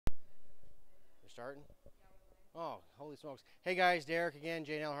starting? Oh, holy smokes. Hey guys, Derek again,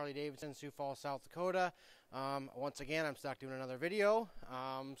 J&L Harley-Davidson, Sioux Falls, South Dakota. Once again, I'm stuck doing another video.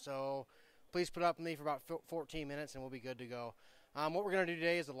 So please put up with me for about 14 minutes and we'll be good to go. What we're going to do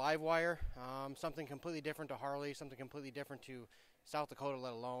today is a LiveWire, something completely different to Harley, something completely different to South Dakota,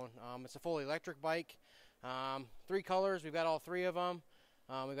 let alone. It's a fully electric bike. 3 colors, we've got all 3 of them.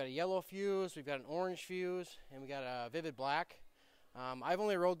 We've got a yellow fuse, we've got an orange fuse, and we got a vivid black. I've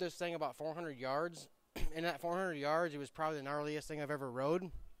only rode this thing about 400 yards. In that 400 yards, it was probably the gnarliest thing I've ever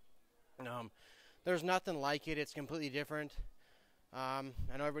rode. There's nothing like it. It's completely different. I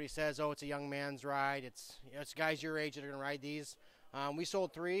know everybody says, oh, it's a young man's ride. It's guys your age that are going to ride these. We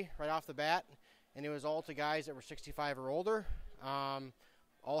sold 3 right off the bat, and it was all to guys that were 65 or older.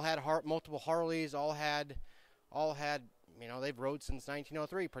 All had multiple Harleys. All had, you know, they've rode since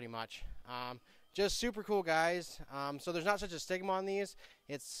 1903 pretty much. Just super cool guys. So there's not such a stigma on these.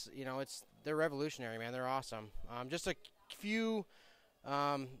 They're revolutionary, man. They're awesome. Just a few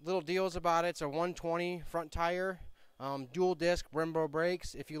little deals about it. It's a 120 front tire, dual disc Brembo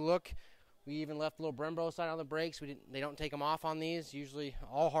brakes. If you look, we even left a little Brembo sign on the brakes. They don't take them off on these. Usually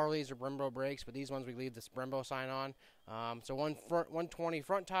all Harleys are Brembo brakes, but these ones we leave this Brembo sign on. So 120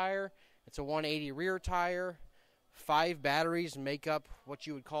 front tire. It's a 180 rear tire. 5 batteries make up what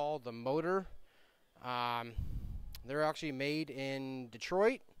you would call the motor. They're actually made in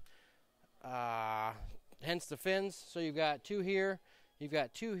Detroit, hence the fins. So you've got 2 here, you've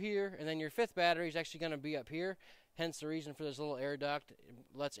got 2 here, and then your 5th battery is actually going to be up here, hence the reason for this little air duct. It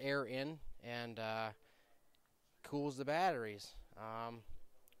lets air in and cools the batteries.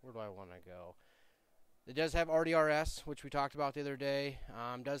 Where do I want to go? It does have RDRS, which we talked about the other day.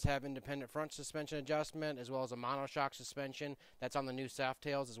 Does have independent front suspension adjustment as well as a monoshock suspension. That's on the new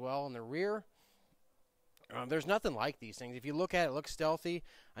Softails as well in the rear. There's nothing like these things. If you look at it, it looks stealthy.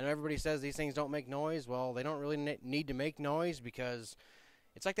 I know everybody says these things don't make noise. Well, they don't really need to make noise because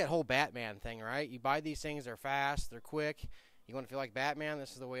it's like that whole Batman thing, right? You buy these things, they're fast, they're quick. You want to feel like Batman,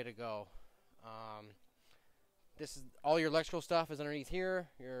 this is the way to go. This is all your electrical stuff is underneath here.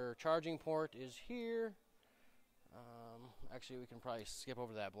 Your charging port is here. Actually, we can probably skip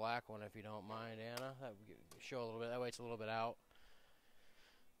over that black one if you don't mind, Anna. That would show a little bit. That way it's a little bit out.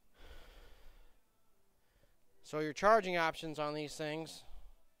 So your charging options on these things,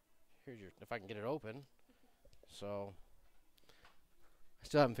 if I can get it open. So I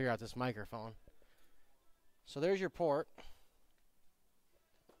still haven't figured out this microphone. So there's your port.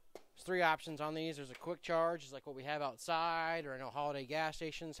 There's 3 options on these. There's a quick charge, it's like what we have outside, or I know Holiday gas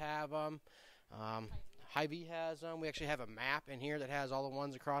stations have them. Hy-Vee has them. We actually have a map in here that has all the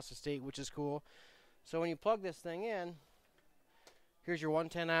ones across the state, which is cool. So when you plug this thing in, here's your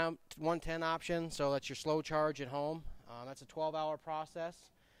 110 option, so that's your slow charge at home. That's a 12-hour process.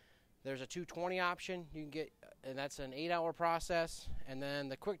 There's a 220 option you can get, and that's an 8-hour process. And then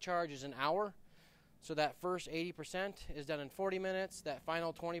the quick charge is an hour. So that first 80% is done in 40 minutes. That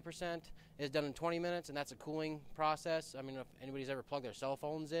final 20% is done in 20 minutes, and that's a cooling process. I mean, if anybody's ever plugged their cell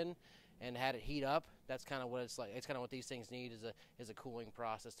phones in and had it heat up, that's kind of what it's like. It's kind of what these things need is a cooling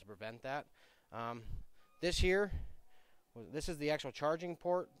process to prevent that. This is the actual charging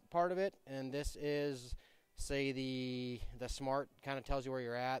port part of it, and this is, say, the smart kind of tells you where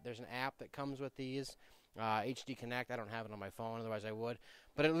you're at. There's an app that comes with these, HD Connect. I don't have it on my phone, otherwise I would.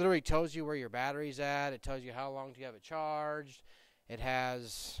 But it literally tells you where your battery's at. It tells you how long do you have it charged. It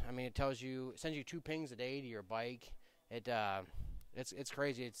tells you, it sends you 2 pings a day to your bike. It's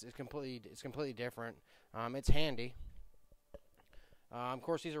crazy. It's completely different. It's handy. Of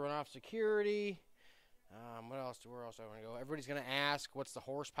course, these are run off security. Where else do I want to go? Everybody's going to ask, what's the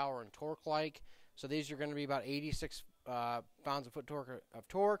horsepower and torque like? So these are going to be about 86 pounds of foot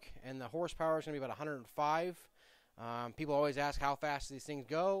torque, and the horsepower is going to be about 105. People always ask how fast these things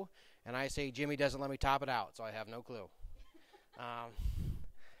go, and I say Jimmy doesn't let me top it out, so I have no clue.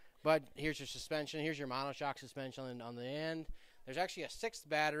 But here's your suspension. Here's your monoshock suspension on the end. There's actually a 6th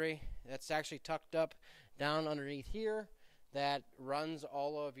battery that's actually tucked up down underneath here that runs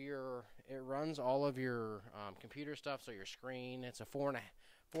all of your computer stuff. So your screen, it's a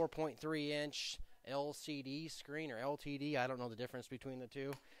 4.3 inch LCD screen, or LTD. I don't know the difference between the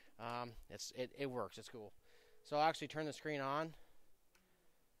two. It works. It's cool. So I'll actually turn the screen on.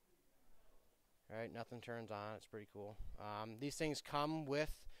 All right, nothing turns on. It's pretty cool. These things come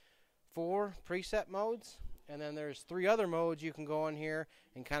with 4 preset modes, and then there's 3 other modes you can go in here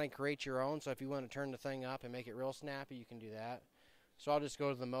and kind of create your own. So if you want to turn the thing up and make it real snappy, you can do that. So I'll just go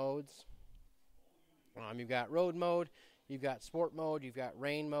to the modes. You've got road mode, you've got sport mode, you've got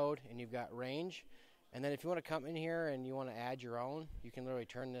rain mode, and you've got range. And then if you want to come in here and you want to add your own, you can literally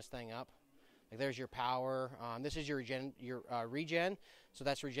turn this thing up. Like there's your power. This is your regen, so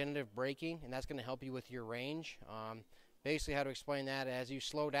that's regenerative braking, and that's going to help you with your range. Basically, how to explain that, as you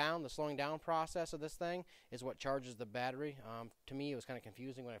slow down, the slowing down process of this thing is what charges the battery. To me, it was kind of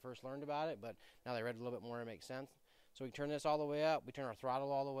confusing when I first learned about it, but now that I read a little bit more, it makes sense. So we turn this all the way up. We turn our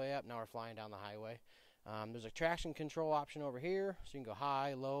throttle all the way up. Now we're flying down the highway. There's a traction control option over here, so you can go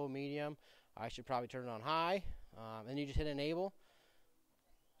high, low, medium. I should probably turn it on high, and you just hit enable.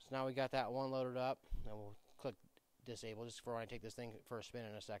 So now we got that one loaded up, and we'll click disable just for when I take this thing for a spin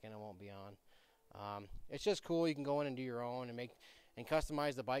in a second. It won't be on. It's just cool. You can go in and do your own and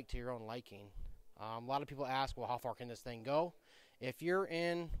customize the bike to your own liking. A lot of people ask, well, how far can this thing go? If you're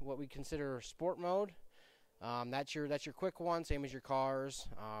in what we consider sport mode, that's your quick one, same as your cars.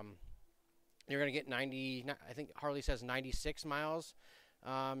 You're going to get 90, I think Harley says 96 miles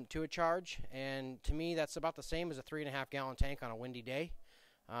to a charge, and to me that's about the same as a 3.5 gallon tank on a windy day.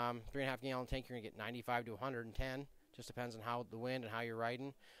 3.5 gallon tank, you're going to get 95 to 110. Just depends on how the wind and how you're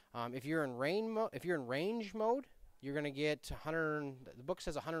riding. If you're in range mode, you're going to get 100. The book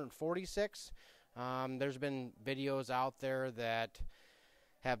says 146. There's been videos out there that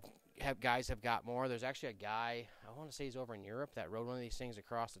guys have got more. There's actually a guy, I want to say he's over in Europe, that rode one of these things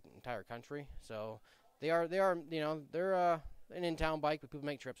across the entire country. So they're an in-town bike, but people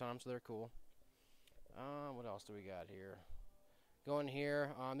make trips on them, so they're cool. What else do we got here? Going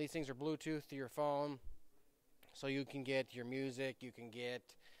here, these things are Bluetooth to your phone. So you can get your music, you can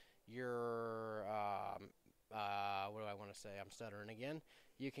get your, what do I want to say? I'm stuttering again.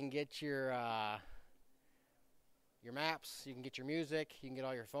 You can get your maps, you can get your music, you can get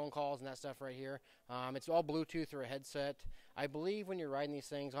all your phone calls and that stuff right here. It's all Bluetooth or a headset. I believe when you're riding these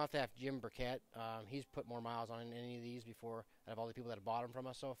things, I'll have to have Jim Burkett. He's put more miles on any of these before, out of all the people that have bought them from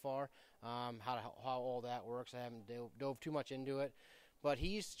us so far. How all that works, I haven't dove too much into it. But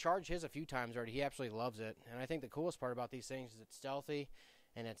he's charged his a few times already. He absolutely loves it. And I think the coolest part about these things is it's stealthy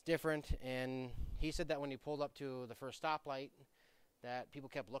and it's different. And he said that when he pulled up to the first stoplight, that people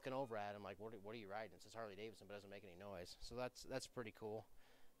kept looking over at him like, what are you riding? It says Harley-Davidson, but it doesn't make any noise. So that's pretty cool.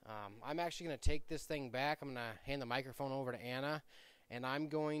 I'm actually going to take this thing back. I'm going to hand the microphone over to Anna. And I'm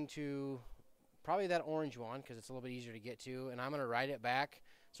going to, probably that orange one, because it's a little bit easier to get to. And I'm going to ride it back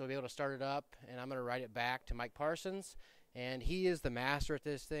so we'll be able to start it up. And I'm going to ride it back to Mike Parsons. And he is the master at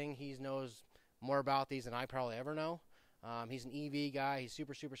this thing. He knows more about these than I probably ever know. He's an EV guy. He's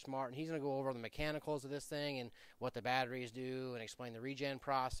super, super smart. And he's going to go over the mechanicals of this thing and what the batteries do and explain the regen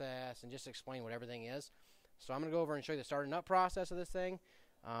process and just explain what everything is. So I'm going to go over and show you the starting up process of this thing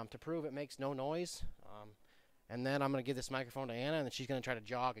to prove it makes no noise. And then I'm going to give this microphone to Anna, and then she's going to try to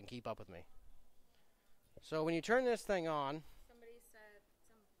jog and keep up with me. So when you turn this thing on, Somebody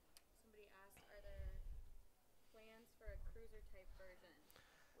asked, are there plans for a cruiser type version?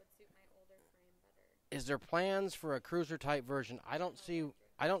 Would suit my older frame better. is there plans for a cruiser type version? I don't see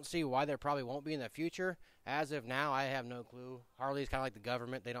why there probably won't be in the future. As of now, I have no clue. Harley's kind of like the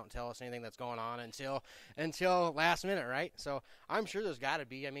government. They don't tell us anything that's going on until last minute, right? So I'm sure there's got to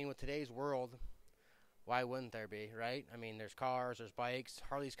be. I mean, with today's world, why wouldn't there be, right? I mean, there's cars, there's bikes.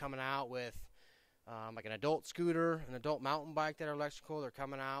 Harley's coming out with like an adult scooter, an adult mountain bike that are electrical. They're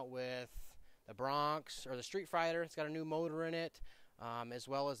coming out with the Bronx or the Street Fighter. It's got a new motor in it, as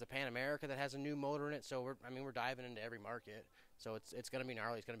well as the Pan America that has a new motor in it. So we're diving into every market. So it's going to be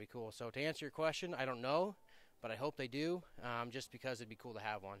gnarly. It's going to be cool. So to answer your question, I don't know, but I hope they do, just because it'd be cool to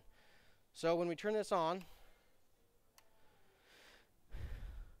have one. So when we turn this on,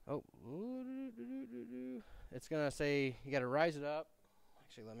 it's going to say you got to rise it up.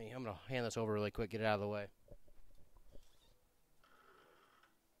 Actually, I'm going to hand this over really quick, get it out of the way.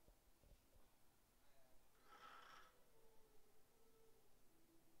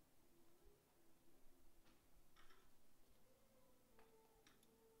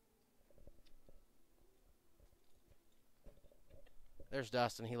 There's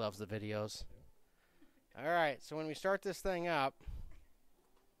Dustin. He loves the videos. All right, so when we start this thing up,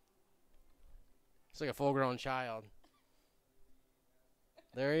 it's like a full-grown child.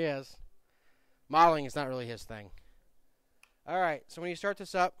 There he is. Modeling is not really his thing. All right, so when you start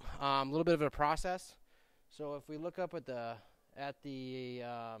this up, a little bit of a process. So if we look up at the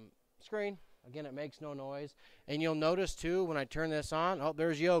screen, again, it makes no noise. And you'll notice, too, when I turn this on, oh,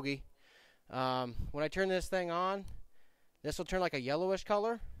 there's Yogi. When I turn this thing on, this will turn like a yellowish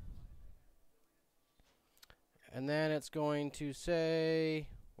color. And then it's going to say,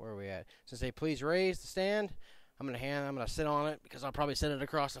 where are we at? It's going to say, please raise the stand. I'm going to sit on it because I'll probably set it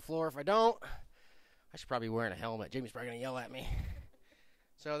across the floor if I don't. I should probably be wearing a helmet. Jamie's probably going to yell at me.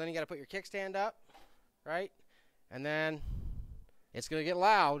 So then you got to put your kickstand up, right? And then it's going to get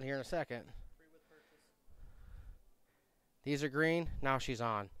loud here in a second. These are green. Now she's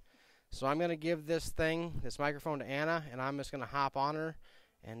on. So I'm going to give this microphone to Anna, and I'm just going to hop on her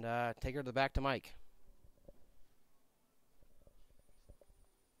and take her back to Mike.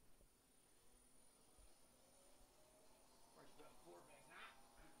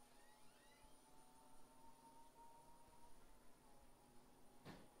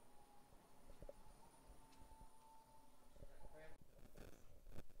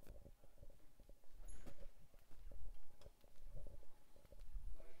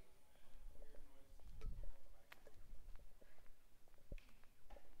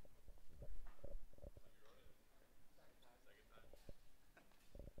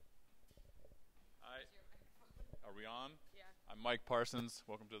 Are we on? Yeah. I'm Mike Parsons.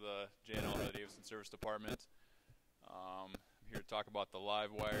 Welcome to the J&L Harley-Davidson Service Department. I'm here to talk about the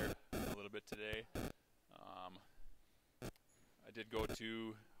LiveWire a little bit today. I did go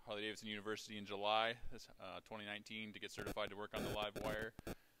to Harley-Davidson University in July 2019 to get certified to work on the LiveWire.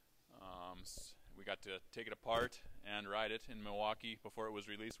 We got to take it apart and ride it in Milwaukee before it was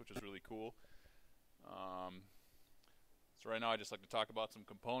released, which was really cool. So right now I'd just like to talk about some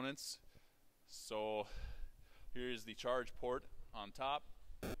components. So here's the charge port on top.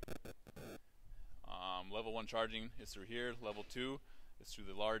 Level 1 charging is through here. Level 2 is through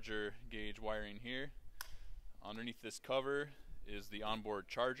the larger gauge wiring here. Underneath this cover is the onboard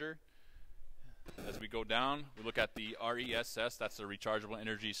charger. As we go down, we look at the RESS. That's the rechargeable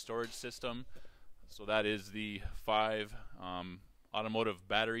energy storage system. So that is the 5 automotive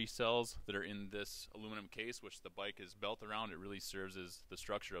battery cells that are in this aluminum case, which the bike is built around. It really serves as the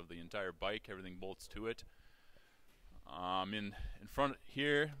structure of the entire bike. Everything bolts to it. In front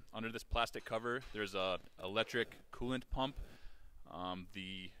here, under this plastic cover, there's a electric coolant pump.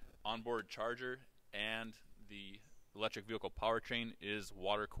 The onboard charger and the electric vehicle powertrain is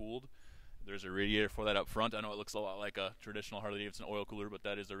water cooled. There's a radiator for that up front. I know it looks a lot like a traditional Harley-Davidson oil cooler, but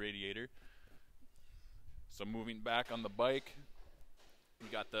that is a radiator. So moving back on the bike, we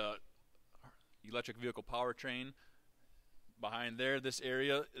got the electric vehicle powertrain. Behind there, this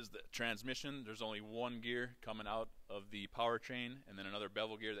area is the transmission. There's only one gear coming out of the powertrain, and then another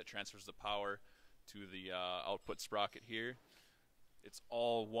bevel gear that transfers the power to the output sprocket here. It's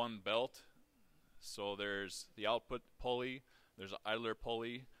all one belt. So there's the output pulley, there's an idler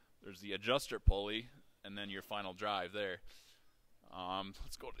pulley, there's the adjuster pulley, and then your final drive there.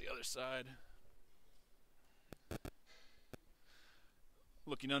 Let's go to the other side.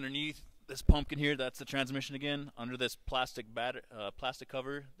 Looking underneath this pumpkin here, that's the transmission again. Under this plastic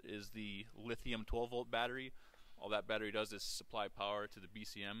cover is the lithium 12-volt battery. All that battery does is supply power to the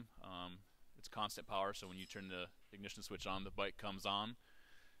BCM. It's constant power, so when you turn the ignition switch on, the bike comes on.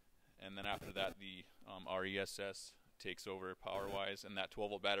 And then after that, the RESS takes over power-wise, and that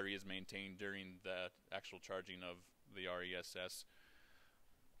 12-volt battery is maintained during the actual charging of the RESS.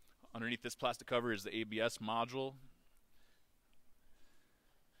 Underneath this plastic cover is the ABS module.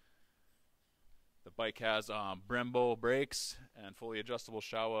 The bike has Brembo brakes and fully adjustable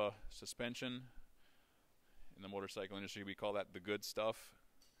Showa suspension. In the motorcycle industry, we call that the good stuff.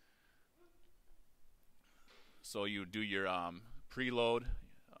 So you do your preload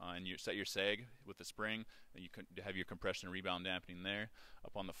and you set your sag with the spring, and you can have your compression and rebound dampening there.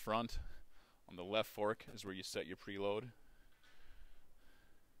 Up on the front, on the left fork, is where you set your preload.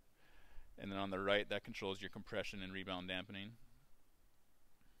 And then on the right, that controls your compression and rebound dampening.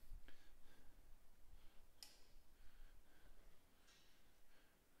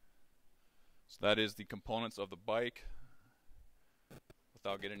 So that is the components of the bike.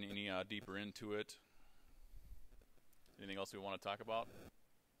 Without getting any deeper into it, anything else we want to talk about?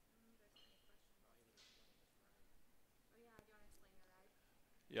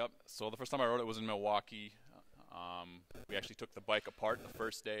 Yep, so the first time I rode it was in Milwaukee. We actually took the bike apart the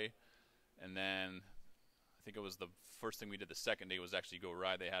first day, and then I think it was the first thing we did the second day was actually go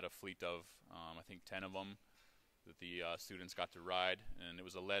ride. They had a fleet of, I think, 10 of them that the students got to ride, and it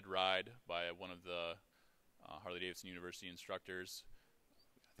was a led ride by one of the Harley-Davidson University instructors.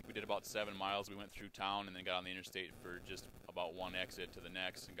 I think we did about 7 miles. We went through town and then got on the interstate for just about one exit to the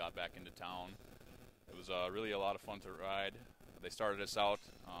next and got back into town. It was really a lot of fun to ride. They started us out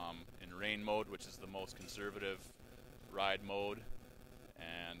in rain mode, which is the most conservative ride mode,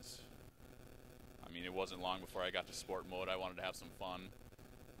 and I mean, it wasn't long before I got to sport mode. I wanted to have some fun.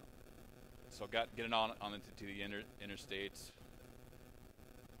 So getting on into the interstate,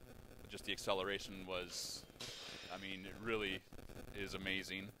 just the acceleration was, I mean, it really is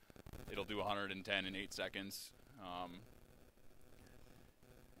amazing. It'll do 110 in 8 seconds,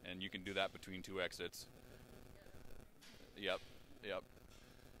 and you can do that between 2 exits. Yep.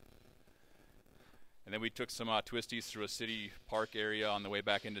 And And then we took some twisties through a city park area on the way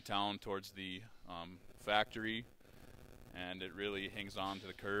back into town towards the factory, and it really hangs on to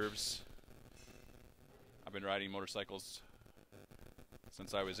the curves. I've been riding motorcycles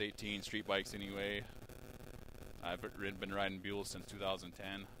since I was 18, street bikes anyway. I've been riding Buells since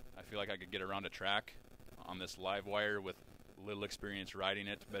 2010. I feel like I could get around a track on this LiveWire with little experience riding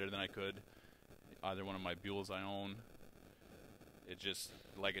it better than I could either one of my Buells I own. It just,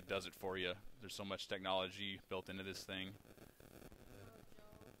 like, it does it for you. There's so much technology built into this thing.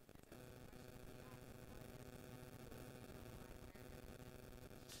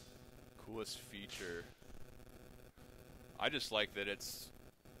 Coolest feature. I just like that it's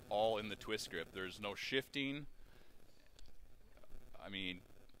all in the twist grip. There's no shifting. I mean,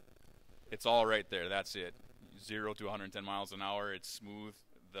 it's all right there. That's it. 0 to 110 miles an hour. It's smooth.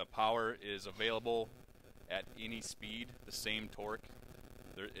 The power is available at any speed. The same torque.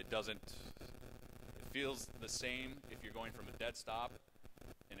 It feels the same if you're going from a dead stop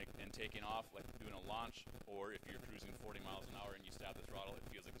and taking off, like doing a launch, or if you're cruising 40 miles an hour and you stab the throttle, it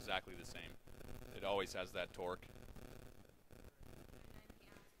feels exactly the same. It always has that torque.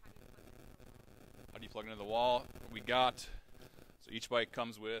 How do you plug into the wall? So each bike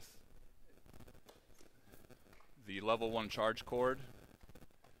comes with the level 1 charge cord.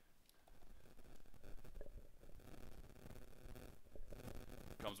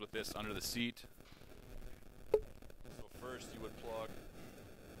 Comes with this under the seat. So first you would plug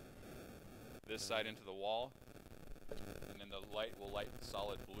this side into the wall, and then the light will light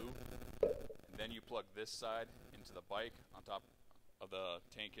solid blue. And then you plug this side into the bike on top of the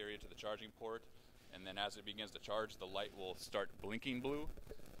tank area to the charging port, and then as it begins to charge, the light will start blinking blue,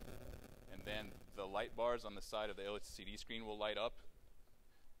 and then the light bars on the side of the LCD screen will light up,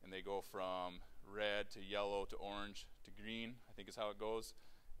 and they go from red to yellow to orange to green, I think is how it goes.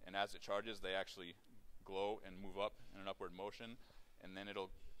 And as it charges, they actually glow and move up in an upward motion, and then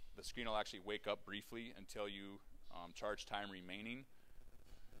the screen will actually wake up briefly until you charge time remaining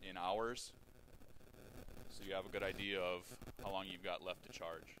in hours, so you have a good idea of how long you've got left to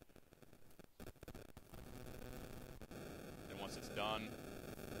charge. And once it's done,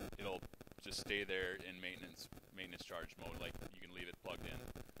 it'll just stay there in maintenance charge mode, like you can leave it plugged in.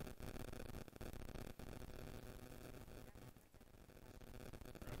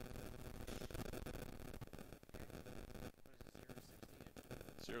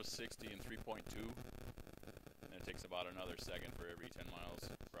 0-60 in 3.2, and it takes about another second for every 10 miles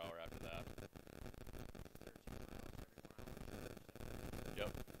per hour after that.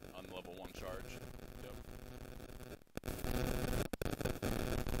 Yep, on level 1 charge. Yep.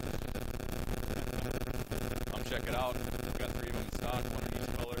 Come check it out.